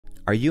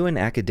Are you an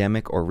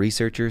academic or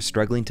researcher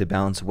struggling to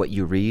balance what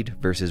you read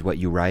versus what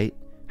you write?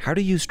 How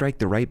do you strike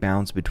the right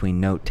balance between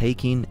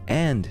note-taking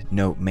and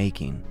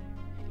note-making?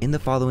 In the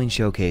following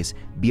showcase,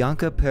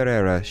 Bianca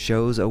Pereira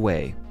shows a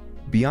way.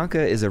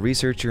 Bianca is a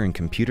researcher in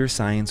computer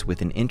science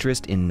with an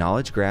interest in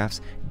knowledge graphs,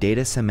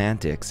 data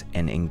semantics,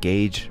 and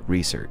engaged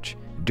research.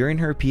 During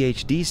her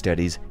PhD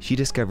studies, she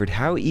discovered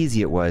how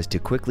easy it was to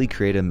quickly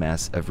create a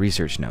mess of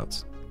research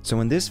notes. So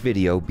in this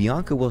video,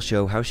 Bianca will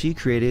show how she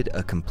created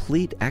a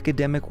complete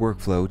academic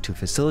workflow to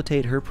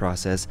facilitate her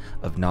process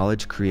of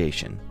knowledge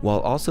creation, while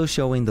also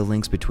showing the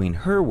links between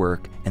her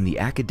work and the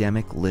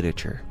academic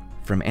literature.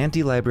 From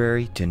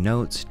anti-library to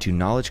notes to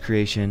knowledge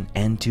creation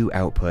and to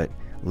output,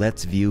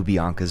 let's view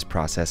Bianca's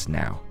process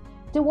now.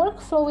 The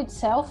workflow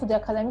itself, the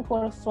academic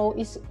workflow,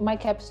 is my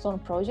capstone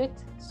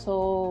project.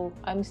 So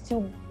I'm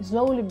still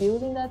slowly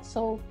building that.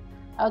 So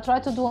I'll try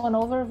to do an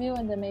overview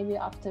and then maybe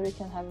after we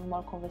can have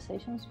more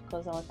conversations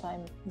because our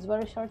time is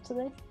very short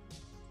today.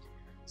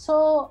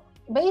 So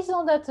based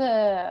on that,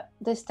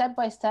 the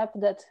step-by-step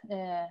that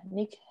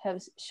Nick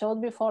has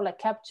showed before, like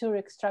capture,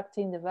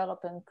 extracting,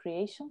 develop, and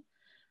creation,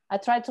 I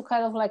try to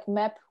kind of like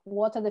map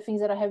what are the things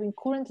that I have been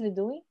currently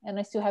doing, and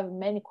I still have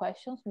many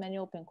questions, many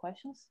open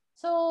questions.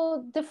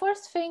 So the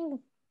first thing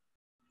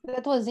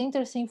that was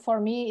interesting for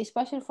me,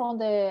 especially from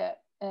the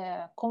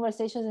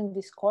conversations in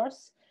this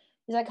course,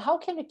 is like, how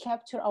can we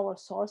capture our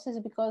sources?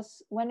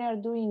 Because when you're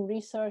doing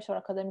research or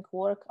academic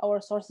work, our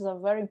sources are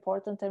very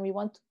important and we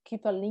want to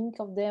keep a link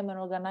of them and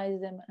organize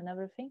them and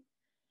everything.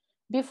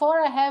 Before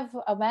I have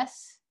a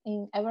mess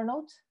in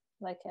Evernote,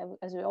 like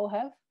as we all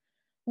have.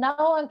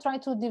 Now I'm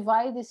trying to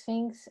divide these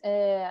things.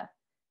 I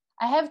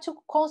have two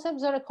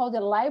concepts that I call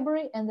the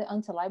library and the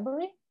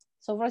anti-library.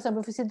 So for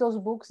example, if you see those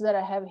books that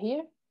I have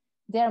here,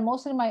 they are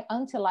mostly my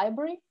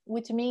anti-library,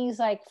 which means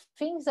like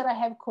things that I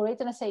have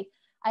created and I say,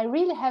 I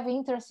really have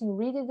interest in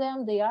reading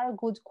them. They are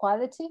good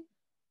quality,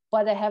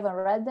 but I haven't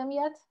read them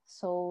yet.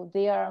 So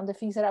they are on the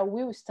things that I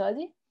will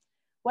study.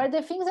 Where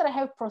the things that I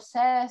have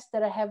processed,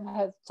 that I have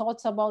had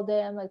thoughts about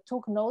them, I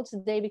took notes,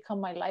 they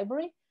become my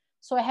library.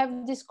 So I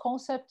have this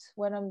concept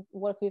when I'm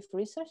working with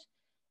research.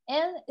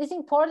 And it's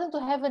important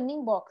to have an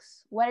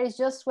inbox where it's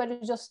just where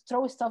you just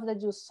throw stuff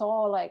that you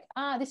saw, like,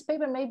 this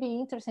paper may be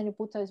interesting, you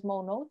put a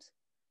small note.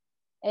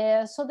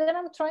 So then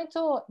I'm trying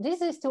to, this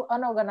is still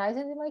unorganized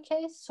in my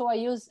case. So I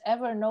use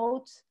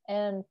Evernote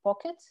and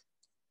Pocket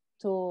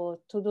to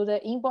do the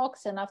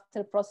inbox, and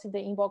after processing the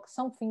inbox,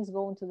 some things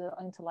go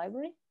into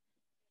library.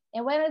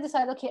 And when I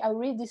decide, okay, I'll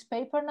read this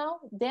paper now,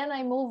 then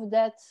I move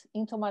that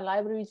into my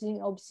library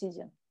using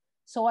Obsidian.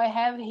 So I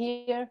have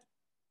here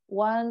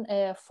one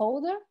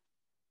folder,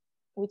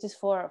 which is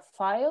for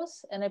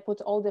files, and I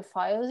put all the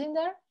files in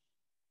there.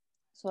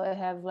 So I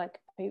have like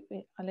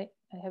paper, I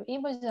have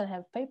images and I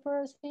have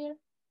papers here.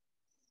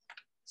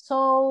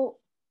 So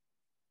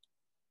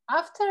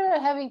after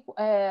having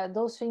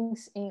those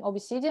things in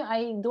Obsidian,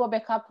 I do a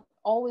backup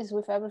always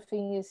with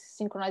everything is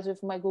synchronized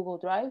with my Google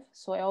Drive.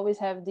 So I always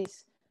have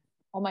this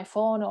on my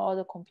phone or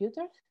other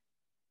computers.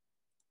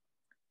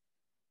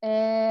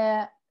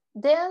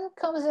 Then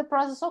comes the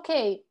process,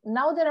 okay,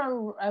 now that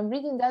I'm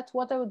reading that,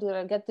 what I will do,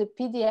 I get the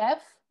PDF,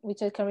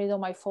 which I can read on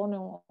my phone,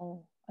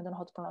 on I don't know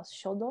how to pronounce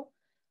Shodo,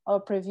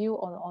 or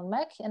preview on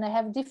Mac, and I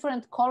have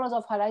different colors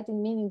of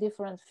highlighting meaning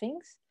different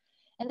things.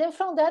 And then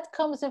from that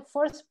comes the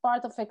first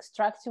part of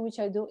extraction, which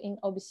I do in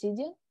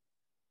Obsidian.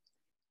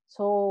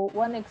 So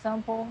one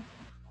example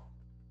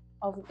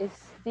of is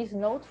this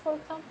note, for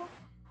example.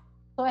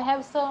 So I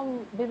have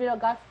some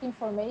bibliographic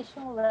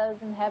information rather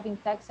than having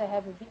text, I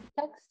have a big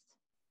text.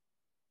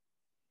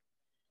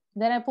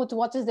 Then I put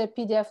what is the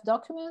PDF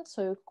document,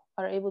 so you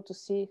are able to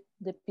see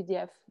the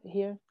PDF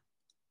here.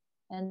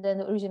 And then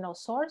the original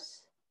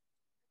source.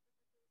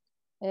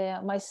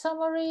 My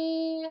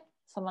summary,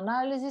 some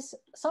analysis,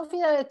 something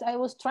that I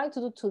was trying to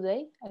do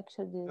today,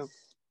 actually this,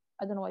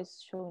 I don't know why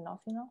it's showing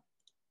off, you know,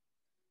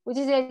 which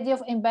is the idea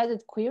of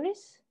embedded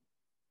queries.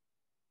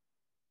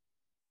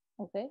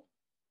 Okay.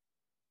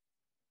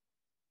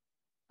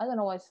 I don't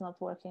know why it's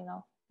not working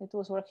now. It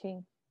was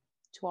working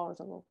 2 hours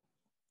ago.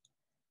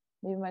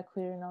 Maybe my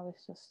query now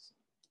is just,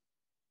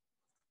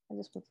 I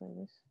just put like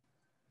this.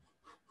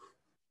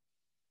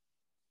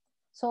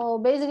 So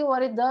basically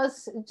what it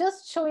does,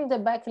 just showing the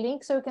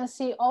backlink so you can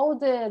see all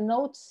the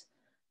notes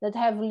that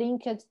have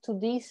linked to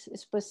this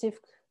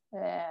specific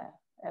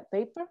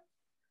paper.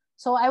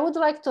 So I would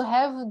like to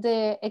have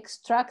the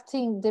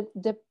extracting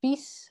the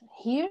piece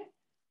here,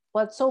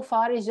 but so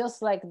far it's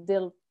just like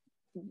the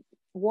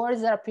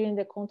words that appear in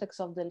the context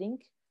of the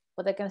link,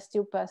 but I can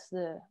still pass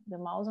the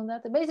mouse on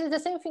that. Basically the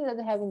same thing that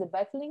they have in the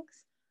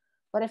backlinks,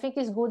 but I think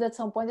it's good at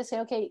some point to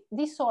say, okay,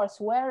 this source,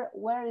 where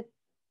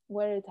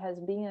it has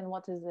been and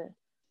what is the,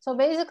 so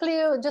basically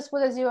you just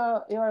put as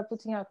you're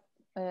putting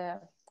a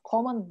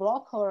command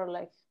block or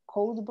like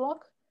code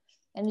block,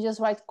 and you just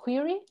write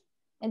query,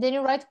 and then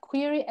you write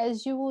query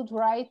as you would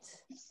write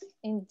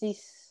in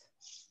this.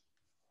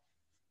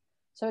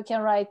 So you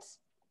can write,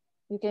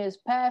 you can use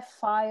path,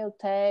 file,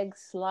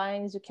 tags,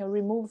 lines, you can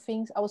remove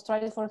things. I was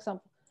trying, for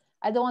example,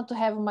 I don't want to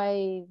have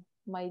my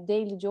my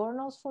daily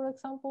journals, for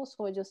example.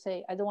 So I just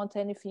say, I don't want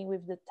anything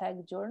with the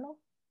tag journal.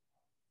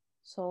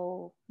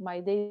 So my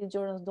daily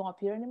journals don't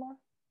appear anymore.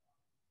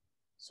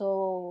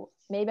 So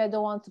maybe I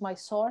don't want my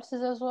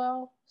sources as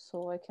well.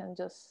 So I can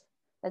just,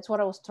 that's what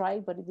I was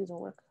trying, but it didn't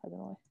work. I don't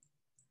know.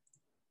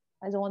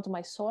 I don't want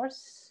my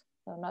source.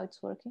 So now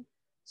it's working.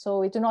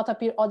 So it do not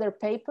appear other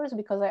papers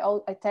because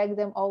I tag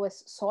them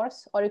always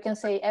source. Or you can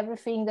say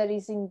everything that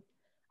is in,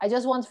 I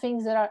just want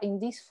things that are in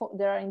this,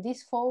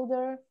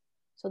 folder.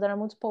 So there are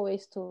multiple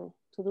ways to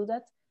do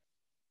that.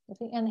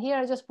 And here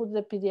I just put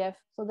the PDF.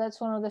 So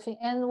that's one of the things.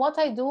 And what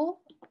I do,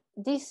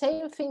 this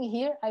same thing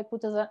here, I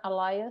put as an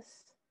alias.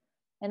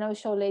 And I'll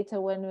show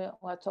later when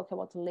I talk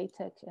about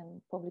LaTeX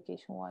and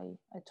publication why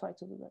I try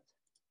to do that.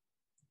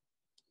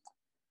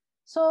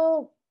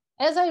 So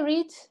as I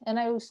read and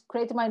I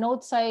create my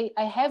notes, I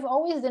have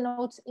always the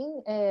notes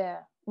in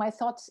my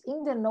thoughts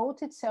in the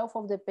note itself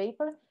of the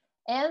paper,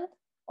 and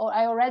or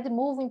I already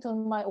move into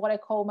my what I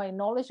call my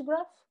knowledge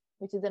graph,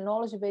 which is the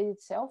knowledge base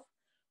itself,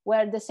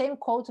 where the same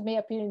quote may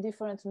appear in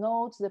different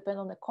notes, depend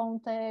on the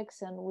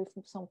context and with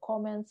some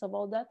comments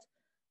about that,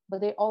 but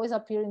they always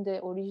appear in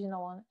the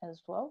original one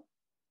as well.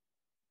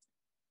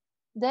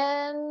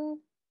 Then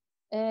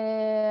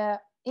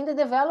in the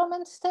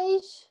development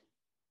stage,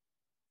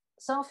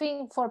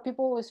 something for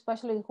people,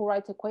 especially who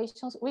write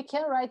equations, we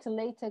can write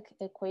LaTeX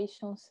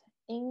equations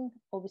in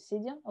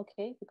Obsidian,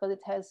 okay, because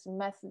it has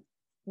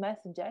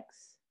mathjax,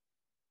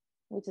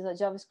 which is a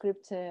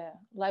JavaScript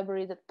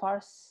library that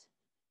parses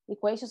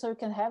equations, so you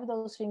can have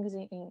those things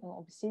in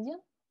Obsidian.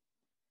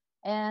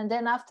 And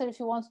then after, if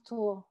you want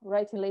to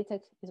write in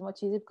LaTeX, it's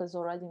much easier because it's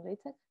already in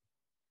LaTeX.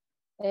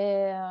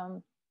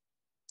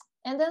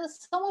 And then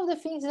some of the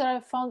things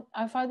that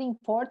I find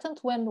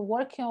important when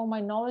working on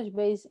my knowledge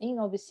base in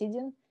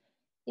Obsidian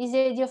is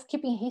the idea of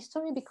keeping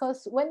history,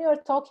 because when you're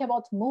talking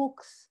about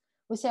MOOCs,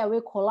 we say we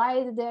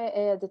collide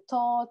the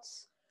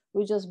thoughts,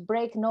 we just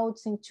break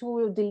notes in two,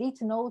 we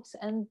delete notes,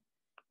 and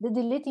the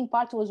deleting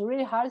part was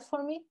really hard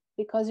for me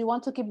because you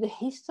want to keep the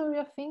history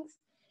of things,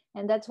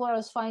 and that's where I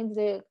was finding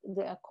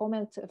the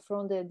comment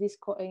from the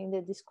Discord in the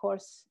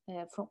discourse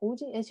from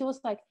Uji, and she was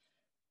like,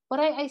 "But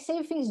I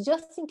say things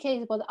just in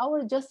case, but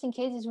our just in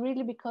case is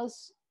really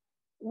because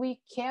we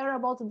care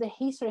about the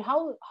history.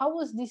 How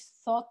was this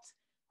thought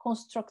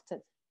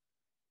constructed?"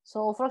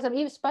 So for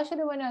example,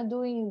 especially when you're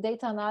doing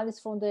data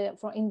analysis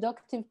from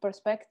inductive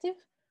perspective,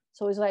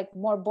 so it's like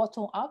more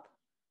bottom up.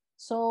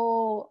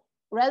 So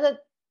rather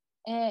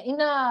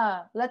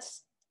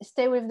let's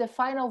stay with the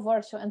final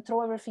version and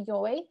throw everything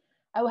away,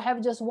 I will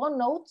have just one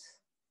note,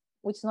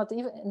 which not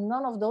even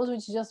none of those,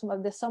 which is just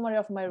the summary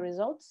of my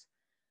results.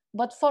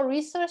 But for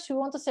research, we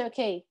want to say,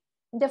 okay,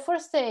 in the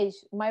first stage,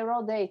 my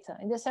raw data.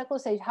 In the second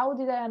stage, how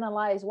did I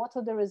analyze? What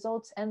are the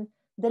results? And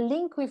the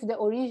link with the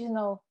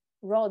original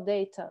raw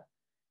data.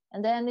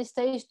 And then in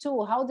stage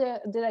two, how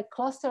did I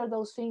cluster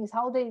those things?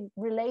 How they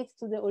relate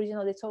to the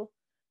original data? So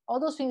all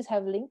those things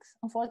have links.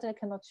 Unfortunately, I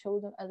cannot show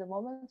them at the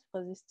moment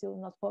because it's still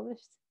not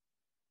published.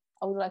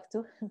 I would like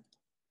to.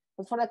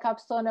 But for the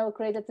capstone, I will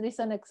create at least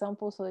an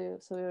example so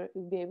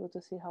you'll be able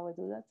to see how I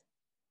do that.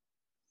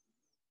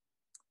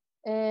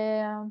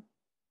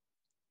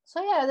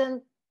 So yeah,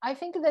 then I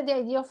think that the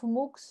idea of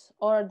MOOCs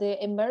or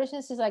the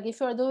emergence is like if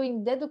you're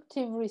doing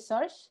deductive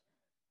research,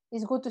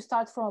 it's good to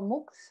start from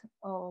MOOCs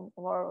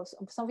or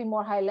something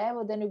more high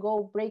level, then you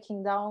go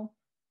breaking down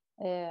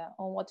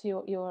on what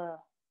you're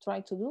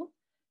trying to do.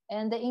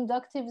 And the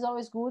inductive is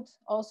always good,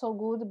 also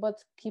good,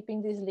 but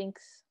keeping these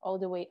links all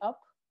the way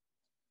up.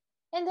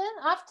 And then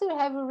after you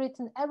have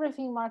written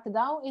everything marked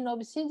down in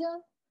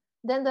Obsidian,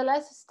 then the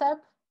last step,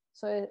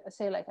 so I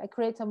say like I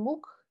create a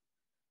MOOC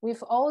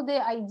with all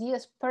the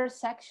ideas per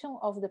section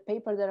of the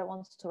paper that I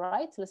want to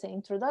write. Let's say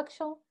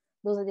introduction,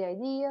 those are the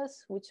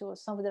ideas, which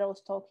was something that I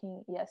was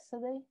talking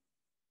yesterday.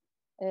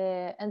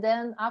 And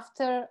then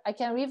after, I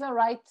can even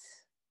write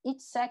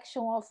each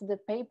section of the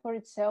paper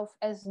itself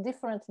as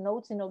different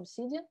notes in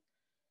Obsidian.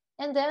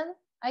 And then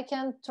I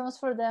can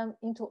transfer them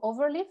into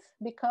Overleaf,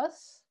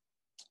 because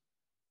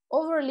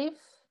Overleaf,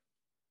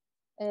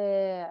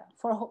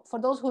 for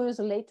those who use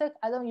LaTeX,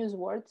 I don't use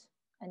Word.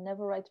 I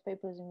never write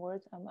papers in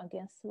Word. I'm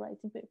against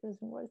writing papers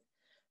in Word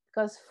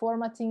because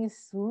formatting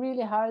is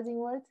really hard in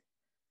Word.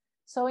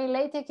 So in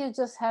LaTeX, you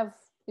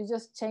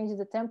just change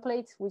the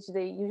template, which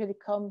they usually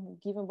come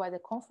given by the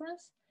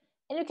conference,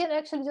 and you can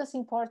actually just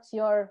import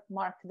your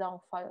markdown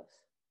files.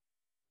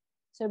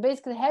 So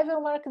basically have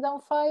your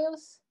markdown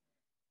files,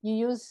 you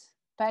use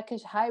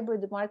package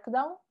hybrid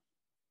markdown,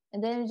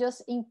 and then you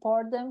just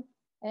import them.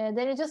 And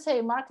then you just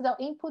say markdown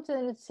input,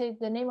 and you say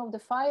the name of the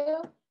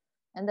file.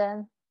 And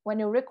then when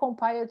you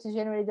recompile to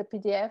generate the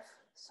PDF,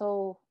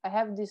 so I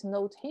have this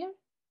note here.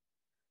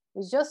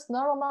 It's just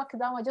normal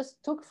markdown. I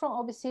just took from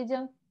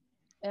Obsidian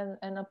and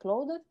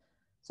uploaded.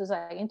 So it's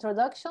like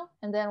introduction.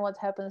 And then what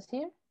happens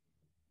here?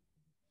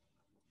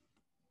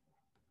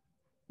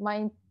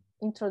 My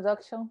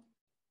introduction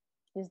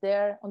is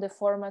there on the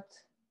format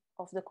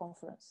of the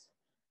conference.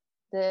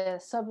 The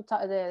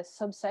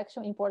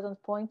subsection,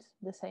 important point,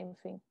 the same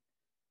thing.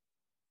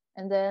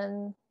 And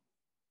then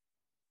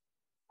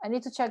I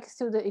need to check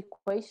still the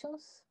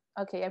equations.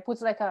 Okay, I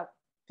put like a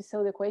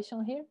pseudo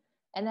equation here.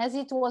 And as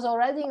it was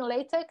already in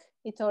LaTeX,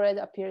 it already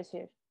appears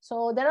here.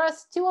 So there are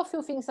still a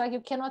few things, like you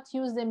cannot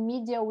use the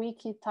media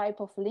wiki type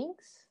of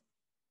links.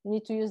 You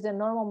need to use the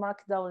normal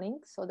markdown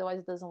links, otherwise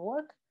it doesn't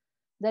work.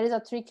 There is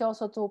a trick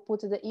also to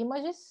put the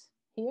images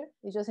here.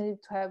 You just need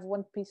to have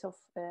one piece of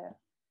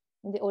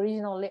in the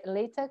original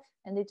LaTeX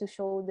and need to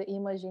show the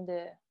image in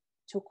the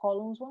 2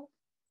 columns one.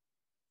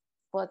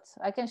 But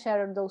I can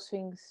share those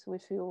things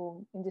with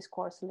you in this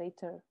course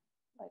later,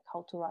 like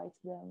how to write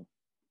them.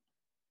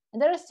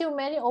 And there are still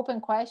many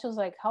open questions,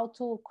 like how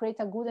to create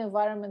a good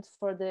environment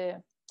for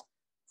the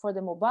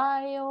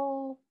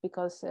mobile,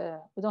 because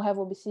we don't have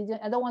Obsidian.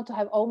 I don't want to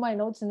have all my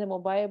notes in the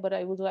mobile, but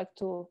I would like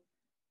to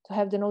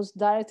have the notes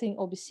directly in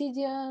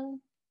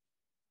Obsidian.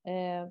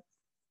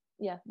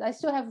 Yeah, I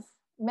still have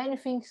many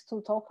things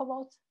to talk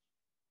about.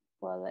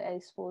 Well, I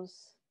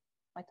suppose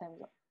my time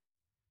is up.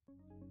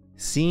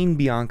 Seeing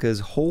Bianca's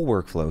whole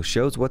workflow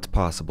shows what's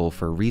possible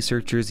for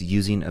researchers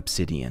using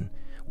Obsidian.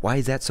 Why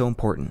is that so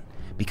important?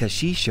 Because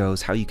she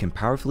shows how you can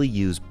powerfully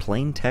use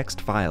plain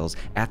text files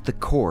at the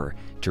core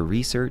to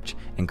research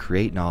and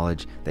create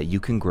knowledge that you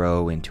can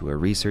grow into a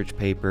research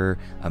paper,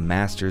 a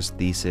master's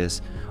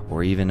thesis,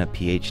 or even a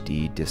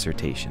PhD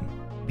dissertation.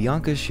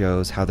 Bianca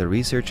shows how the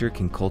researcher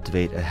can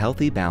cultivate a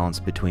healthy balance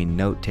between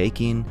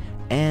note-taking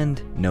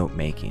and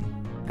note-making.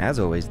 As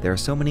always, there are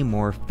so many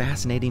more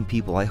fascinating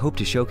people I hope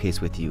to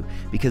showcase with you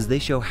because they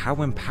show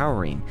how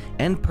empowering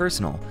and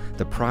personal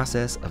the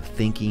process of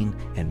thinking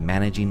and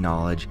managing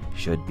knowledge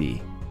should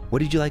be. What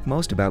did you like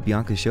most about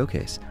Bianca's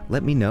showcase?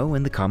 Let me know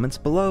in the comments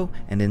below,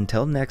 and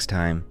until next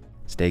time,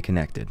 stay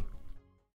connected.